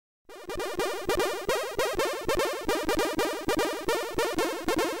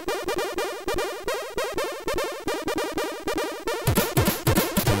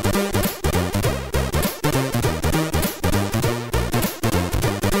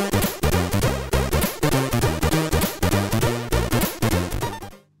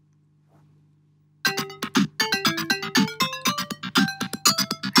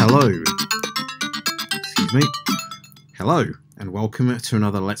Excuse me. Hello, and welcome to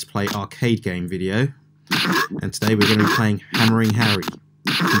another Let's Play arcade game video. And today we're going to be playing Hammerin Harry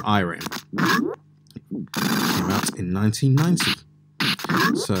from Irem. Came out in 1990.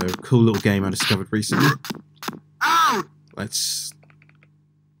 So, cool little game I discovered recently. Let's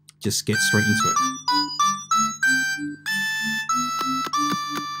just get straight into it.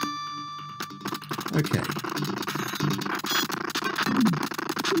 Okay.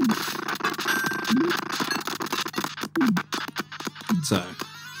 So,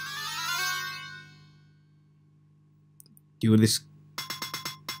 you with this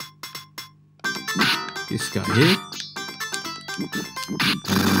guy here.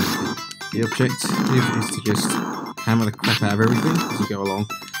 The objective is to just hammer the crap out of everything as you go along.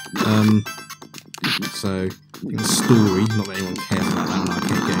 So, in the story, not that anyone cares about that in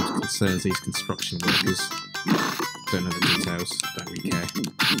arcade games, it concerns these construction workers. Don't know the details, don't really care.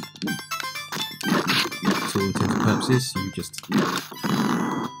 To all intents and purposes, you just run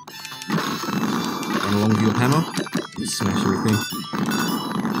along with your hammer and smash everything.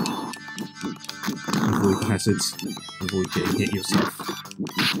 Avoid the hazards, avoid getting hit yourself.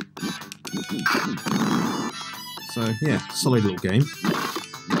 So yeah, solid little game.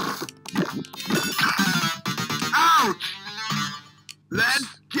 Ouch!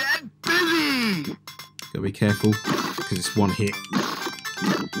 Let's get busy! Gotta be careful, because it's one hit.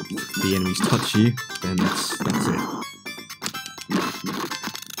 If the enemies touch you, then that's it.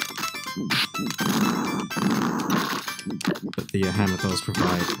 But the hammer does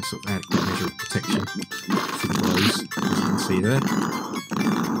provide a sort of adequate measure of protection for the blows, as you can see there.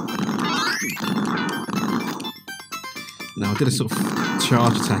 Now I did a sort of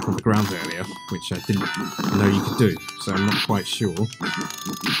charge attack on the ground earlier, which I didn't know you could do, so I'm not quite sure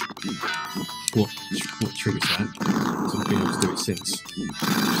what triggers that. So I've been able to do it since.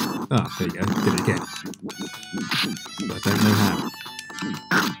 Ah, there you go, did it again. But I don't know how.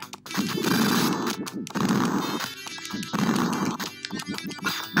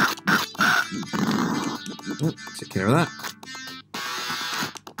 Oh, took care of that.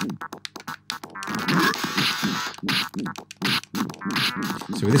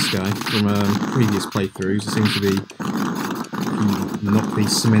 So with this guy, from previous playthroughs, it seems to be you knock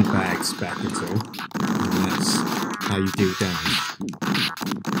these cement bags back into him, and that's how you deal damage.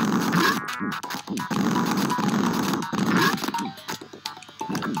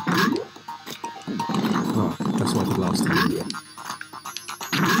 Oh, that's what I did last time.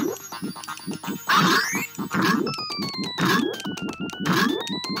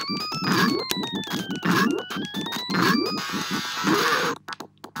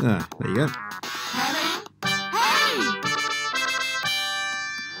 Ah, there you go.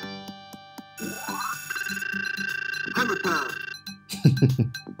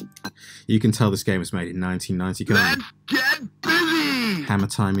 You can tell this game was made in 1990. Let's get busy! Hammer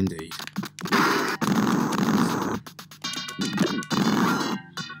time indeed.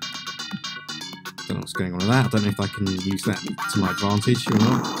 Don't know what's going on with that. I don't know if I can use that to my advantage or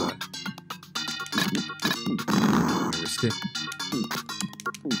not, but I'll risk it.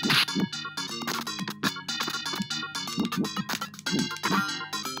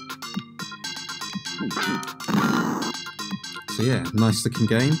 So yeah, nice looking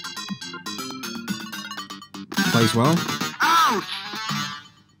game. Plays well. Ouch!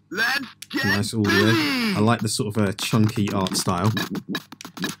 Let's get Nice audio. busy! I like the sort of chunky art style.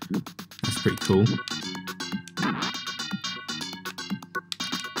 That's pretty cool.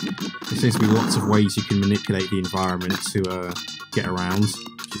 There seems to be lots of ways you can manipulate the environment to get around,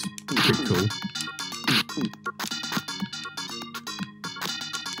 which is pretty cool.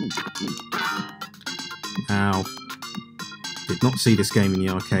 Now, did not see this game in the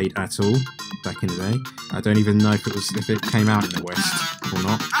arcade at all back in the day. I don't even know if it came out in the West or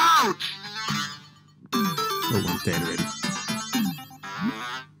not. Ouch! Oh, I'm dead already.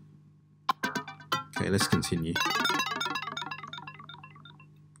 Okay, let's continue.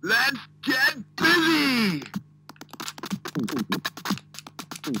 Let's get busy!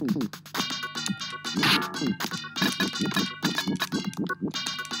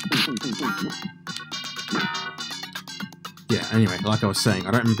 Yeah, anyway, like I was saying,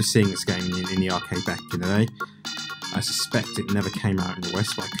 I don't remember seeing this game in the arcade back in the day. I suspect it never came out in the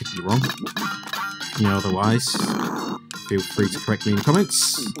West, but I could be wrong. If you know otherwise, feel free to correct me in the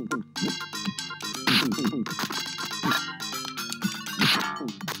comments.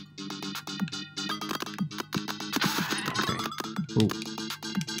 Okay. Ooh.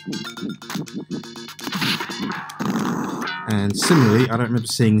 And similarly, I don't remember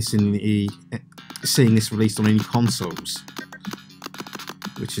seeing this released on any consoles,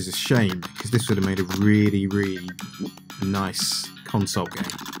 which is a shame because this would have made a really, really nice console game.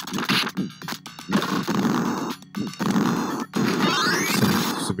 So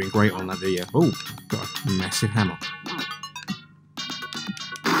this would have been great on that video. Oh, got a massive hammer.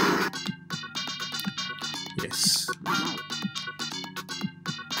 Yes.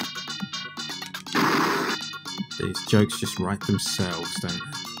 These jokes just write themselves, don't they?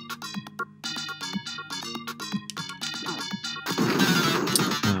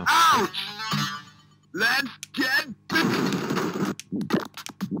 Oh. Ouch! Let's get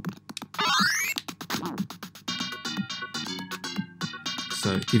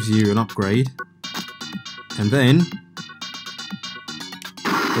So it gives you an upgrade, and then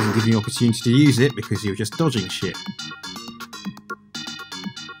doesn't give you an opportunity to use it because you're just dodging shit.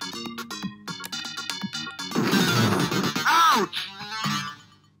 Ouch!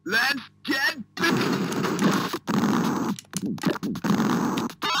 Let's get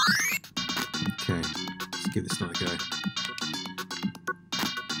Okay, let's give this another go.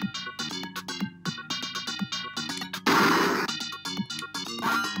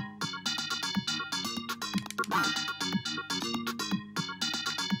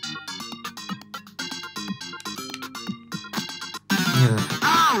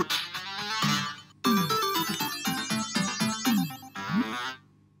 Ouch!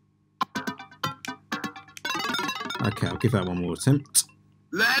 Okay, I'll give that one more attempt.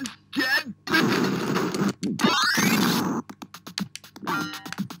 Let's get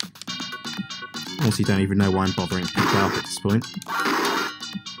Also, you don't even know why I'm bothering to pick it up at this point.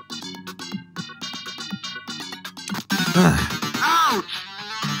 Ouch!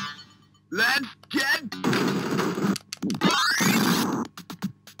 Let's get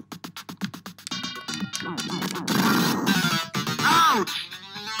Ouch!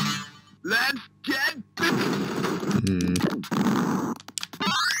 Let's get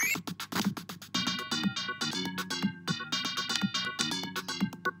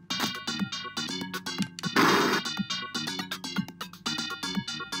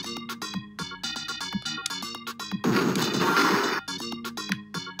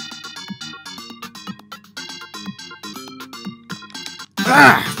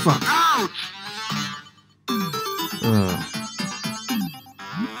Fuck. Ouch!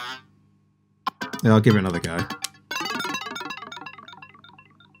 Yeah, I'll give it another go.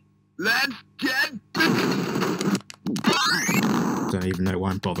 Let's get Don't even know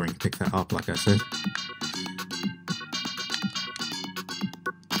why I'm bothering to pick that up, like I said.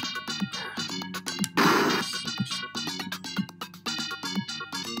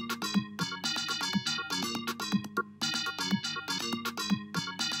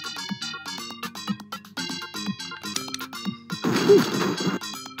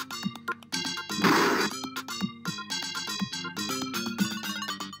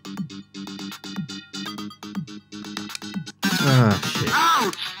 Shit.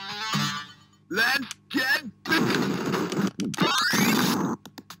 Ouch! Let's get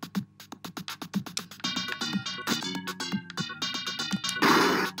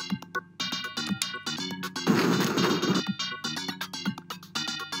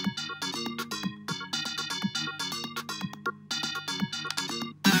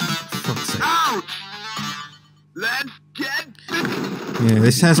Fuck's sake. Ouch! Let's get Yeah,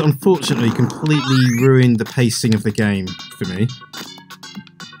 this has unfortunately completely ruined the pacing of the game for me.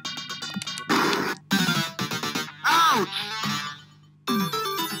 Ouch!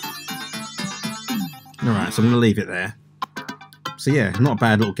 Alright, so I'm going to leave it there. So yeah, not a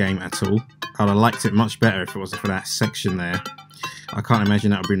bad little game at all. I'd have liked it much better if it wasn't for that section there. I can't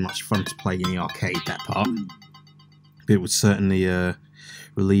imagine that would have been much fun to play in the arcade, that part. But it would certainly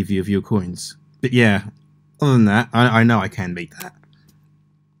relieve you of your coins. But yeah, other than that, I know I can beat that.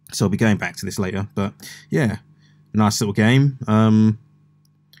 So I'll be going back to this later. But yeah, nice little game.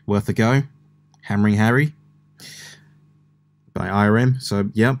 Worth a go. Hammerin Harry by IRM. So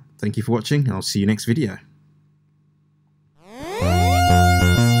yeah, thank you for watching. I'll see you next video.